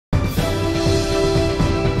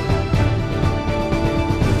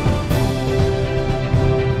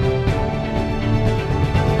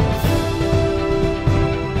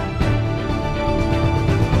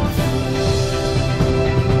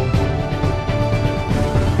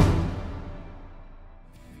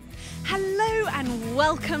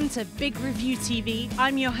Welcome to Big Review TV.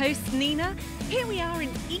 I'm your host Nina. Here we are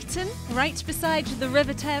in Eton, right beside the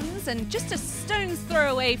River Thames and just a stone's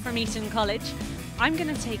throw away from Eton College. I'm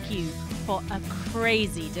going to take you for a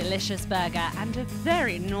crazy delicious burger and a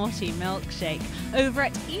very naughty milkshake over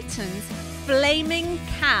at Eton's Flaming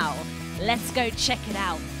Cow. Let's go check it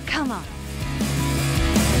out. Come on.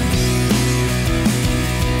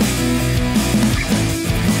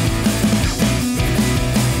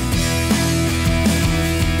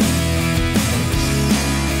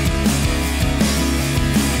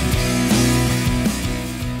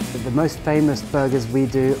 The most famous burgers we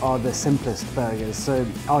do are the simplest burgers. So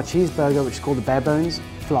our cheeseburger, which is called the bare bones,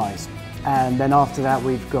 flies. And then after that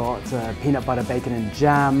we've got peanut butter, bacon and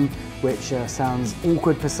jam, which sounds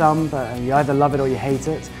awkward for some, but you either love it or you hate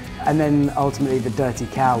it. And then ultimately the dirty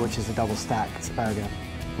cow, which is a double stacked burger.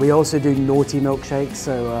 We also do naughty milkshakes,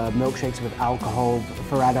 so milkshakes with alcohol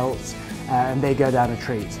for adults, and they go down a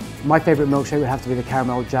treat. My favourite milkshake would have to be the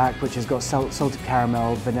caramel jack, which has got salted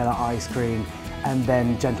caramel, vanilla ice cream, and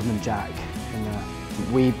then Gentleman Jack.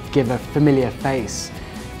 And, we give a familiar face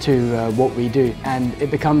to what we do, and it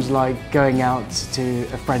becomes like going out to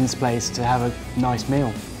a friend's place to have a nice meal.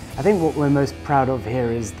 I think what we're most proud of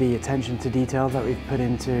here is the attention to detail that we've put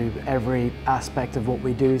into every aspect of what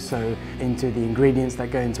we do, so into the ingredients that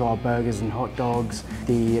go into our burgers and hot dogs,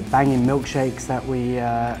 the banging milkshakes that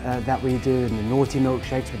we do, and the naughty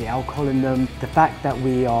milkshakes with the alcohol in them, the fact that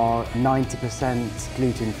we are 90%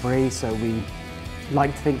 gluten-free, so we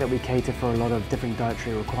like to think that we cater for a lot of different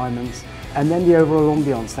dietary requirements, and then the overall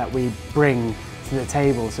ambiance that we bring to the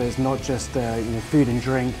table. So it's not just food and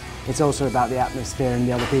drink, it's also about the atmosphere and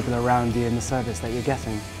the other people around you and the service that you're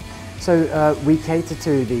getting. So we cater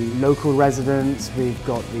to the local residents, we've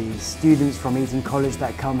got the students from Eton College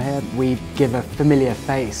that come here. We give a familiar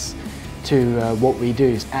face to what we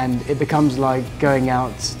do, and it becomes like going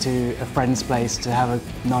out to a friend's place to have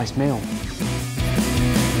a nice meal.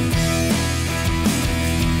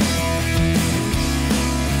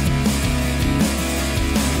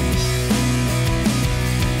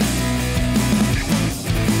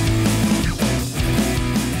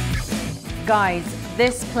 Guys,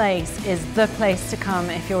 this place is the place to come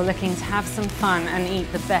if you're looking to have some fun and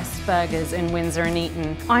eat the best burgers in Windsor and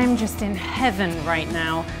Eton. I'm just in heaven right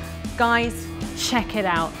now. Guys, check it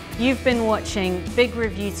out. You've been watching Big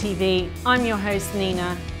Review TV. I'm your host,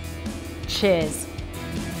 Nina. Cheers.